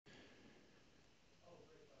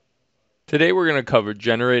Today we're going to cover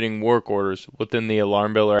generating work orders within the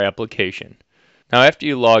AlarmBiller application. Now after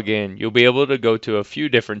you log in, you'll be able to go to a few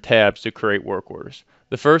different tabs to create work orders.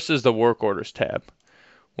 The first is the Work Orders tab.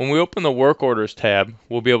 When we open the Work Orders tab,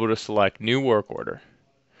 we'll be able to select New Work Order.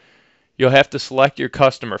 You'll have to select your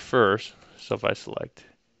customer first. So if I select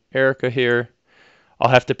Erica here, I'll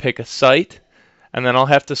have to pick a site, and then I'll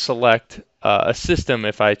have to select a system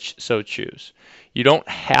if I so choose. You don't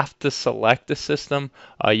have to select a system.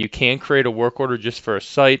 You can create a work order just for a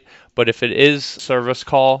site, but if it is service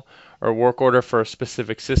call or work order for a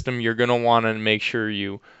specific system, you're going to want to make sure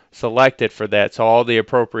you select it for that, so all the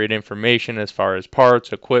appropriate information as far as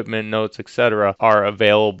parts, equipment, notes, etc. are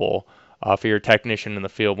available for your technician in the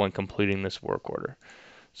field when completing this work order.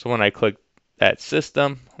 So when I click that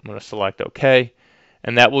system, I'm going to select OK,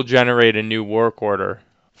 and that will generate a new work order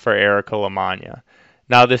for Erica Lamagna.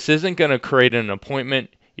 Now this isn't going to create an appointment.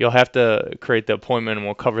 You'll have to create the appointment, and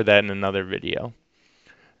we'll cover that in another video.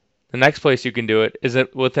 The next place you can do it is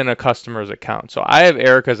within a customer's account. So I have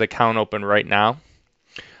Erica's account open right now.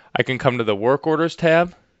 I can come to the Work Orders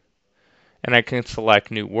tab, and I can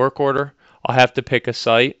select New Work Order. I'll have to pick a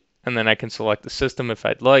site, and then I can select the system if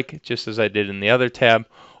I'd like, just as I did in the other tab.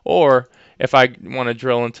 Or if I want to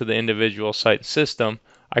drill into the individual site system,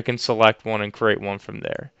 I can select one and create one from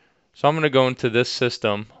there. So I'm going to go into this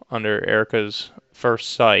system under Erica's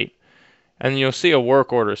first site, and you'll see a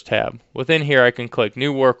Work Orders tab. Within here I can click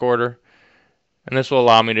New Work Order, and this will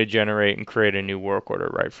allow me to generate and create a new work order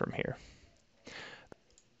right from here.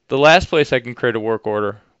 The last place I can create a work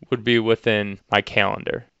order would be within my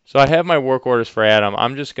calendar. So I have my work orders for Adam.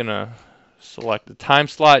 I'm just going to select the time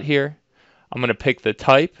slot here. I'm going to pick the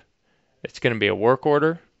type. It's going to be a work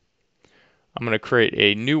order. I'm going to create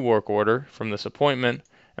a new work order from this appointment,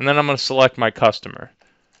 and then I'm going to select my customer.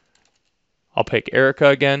 I'll pick Erica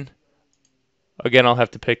again. Again, I'll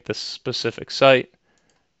have to pick the specific site,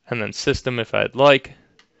 and then system if I'd like.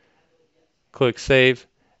 Click Save,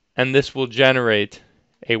 and this will generate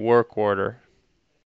a work order